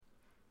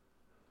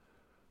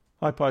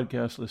Hi,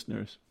 podcast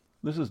listeners.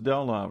 This is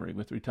Del Lowry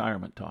with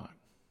Retirement Talk.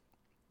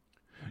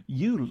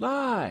 You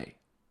lie,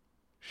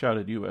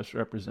 shouted U.S.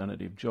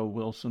 Representative Joe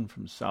Wilson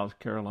from South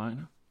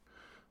Carolina.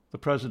 The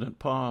president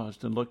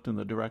paused and looked in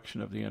the direction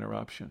of the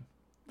interruption.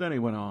 Then he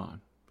went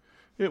on.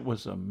 It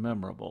was a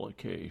memorable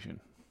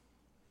occasion.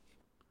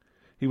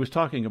 He was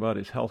talking about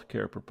his health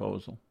care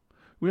proposal.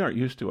 We aren't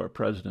used to our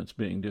presidents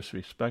being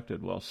disrespected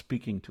while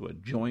speaking to a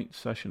joint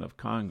session of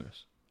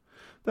Congress.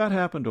 That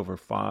happened over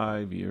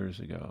 5 years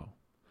ago.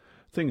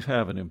 Things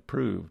haven't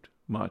improved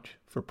much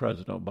for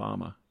President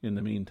Obama in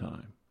the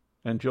meantime.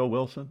 And Joe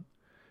Wilson?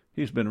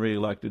 He's been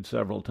reelected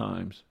several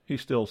times. He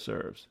still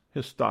serves.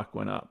 His stock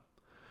went up.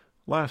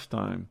 Last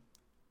time,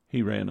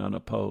 he ran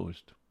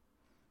unopposed.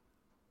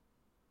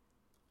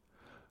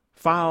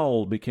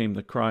 Foul became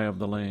the cry of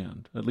the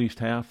land, at least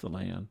half the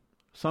land.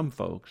 Some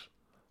folks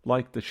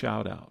liked the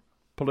shout-out.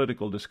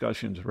 Political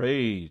discussions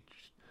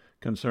raged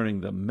concerning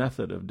the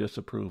method of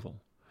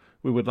disapproval.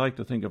 We would like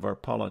to think of our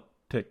politics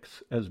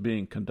as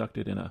being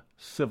conducted in a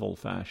civil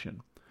fashion,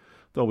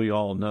 though we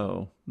all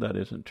know that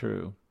isn't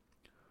true.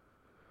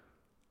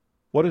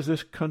 What is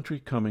this country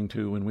coming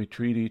to when we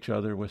treat each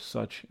other with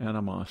such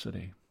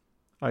animosity?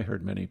 I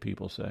heard many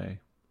people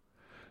say.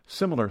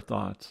 Similar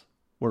thoughts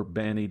were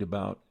bandied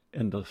about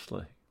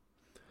endlessly.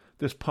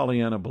 This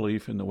Pollyanna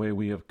belief in the way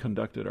we have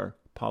conducted our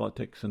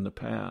politics in the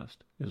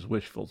past is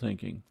wishful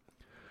thinking.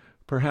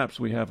 Perhaps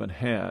we haven't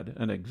had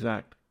an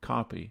exact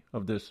copy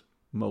of this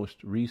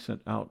most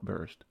recent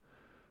outburst,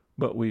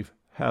 but we've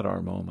had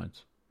our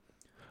moments.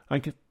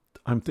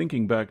 I'm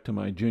thinking back to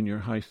my junior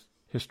high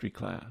history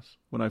class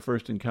when I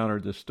first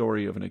encountered the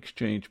story of an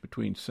exchange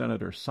between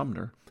Senator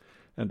Sumner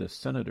and a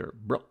Senator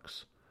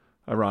Brooks.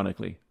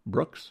 Ironically,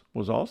 Brooks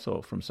was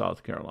also from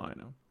South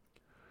Carolina.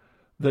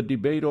 The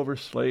debate over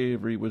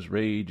slavery was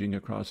raging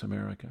across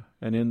America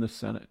and in the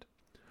Senate.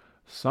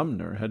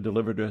 Sumner had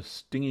delivered a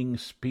stinging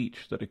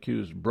speech that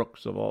accused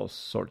Brooks of all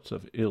sorts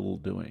of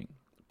ill-doing,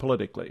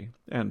 politically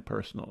and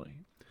personally.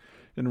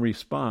 In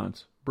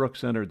response,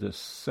 Brooks entered the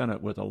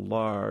Senate with a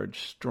large,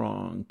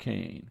 strong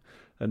cane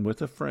and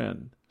with a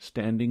friend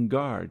standing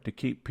guard to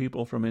keep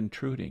people from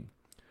intruding.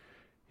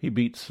 He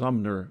beat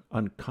Sumner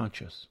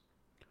unconscious.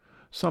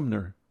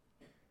 Sumner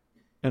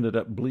ended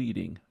up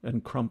bleeding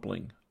and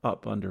crumpling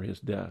up under his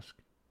desk.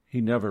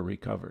 He never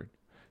recovered.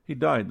 He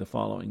died the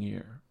following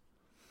year.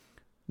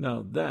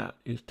 Now that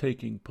is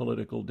taking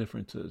political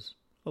differences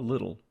a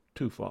little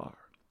too far.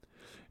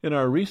 In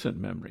our recent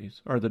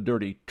memories are the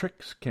Dirty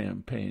Tricks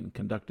campaign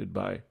conducted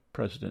by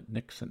President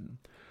Nixon.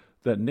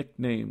 The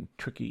nickname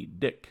Tricky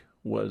Dick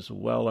was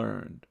well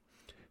earned.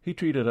 He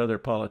treated other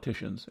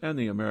politicians and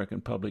the American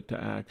public to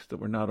acts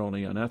that were not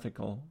only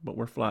unethical, but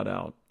were flat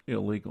out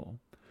illegal.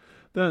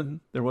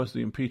 Then there was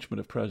the impeachment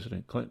of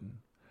President Clinton.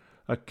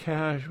 A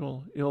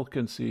casual,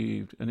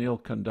 ill-conceived, and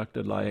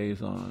ill-conducted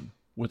liaison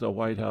with a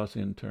White House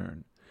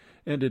intern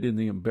ended in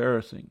the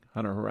embarrassing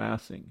and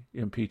harassing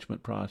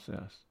impeachment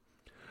process.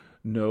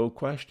 No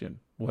question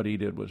what he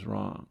did was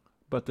wrong,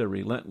 but the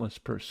relentless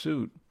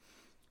pursuit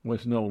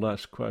was no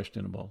less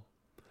questionable.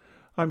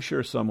 I'm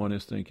sure someone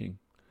is thinking,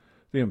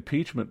 the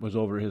impeachment was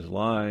over his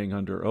lying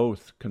under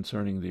oath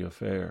concerning the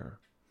affair.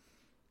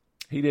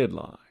 He did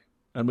lie,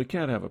 and we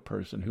can't have a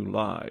person who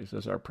lies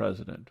as our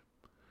president.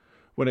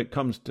 When it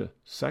comes to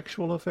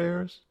sexual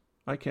affairs,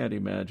 I can't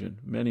imagine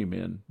many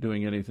men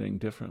doing anything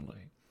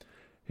differently.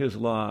 His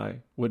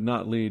lie would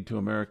not lead to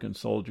American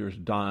soldiers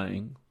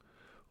dying,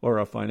 or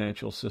a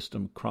financial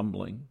system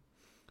crumbling,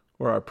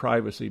 or our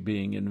privacy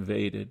being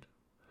invaded,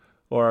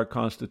 or our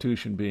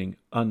Constitution being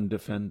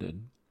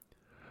undefended.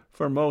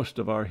 For most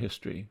of our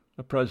history,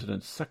 a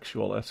president's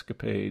sexual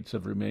escapades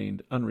have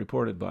remained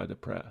unreported by the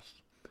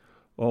press.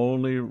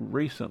 Only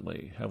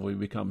recently have we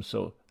become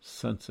so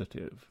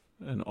sensitive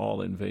and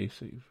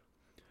all-invasive.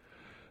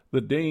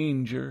 The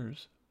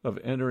dangers of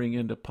entering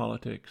into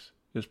politics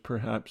is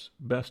perhaps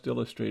best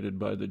illustrated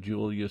by the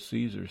Julius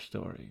Caesar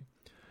story.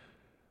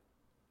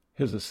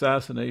 His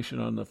assassination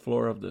on the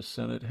floor of the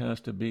Senate has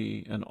to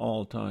be an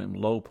all-time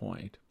low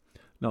point.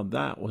 Now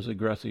that was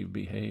aggressive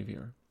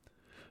behavior.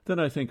 Then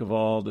I think of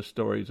all the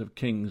stories of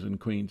kings and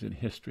queens in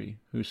history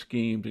who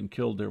schemed and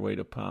killed their way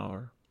to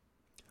power.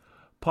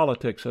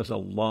 Politics has a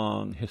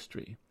long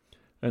history,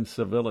 and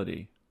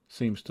civility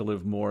seems to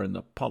live more in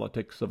the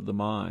politics of the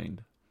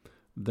mind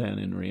than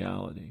in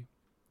reality.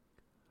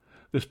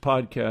 This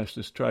podcast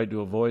has tried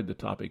to avoid the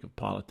topic of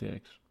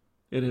politics.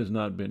 It has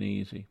not been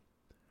easy.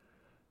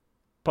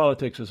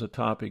 Politics is a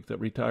topic that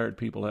retired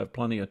people have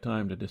plenty of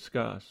time to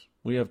discuss.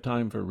 We have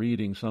time for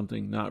reading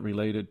something not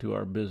related to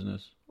our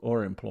business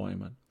or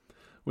employment.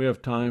 We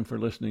have time for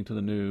listening to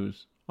the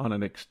news on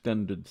an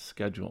extended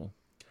schedule.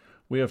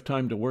 We have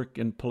time to work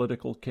in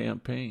political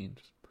campaigns.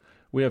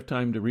 We have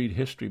time to read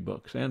history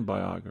books and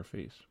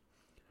biographies.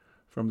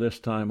 From this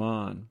time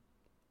on,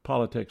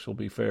 politics will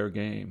be fair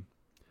game.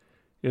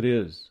 It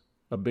is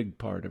a big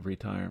part of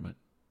retirement.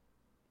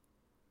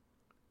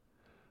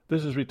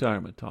 This is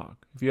Retirement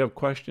Talk. If you have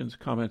questions,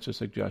 comments, or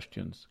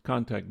suggestions,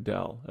 contact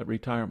Del at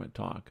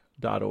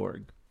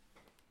retirementtalk.org.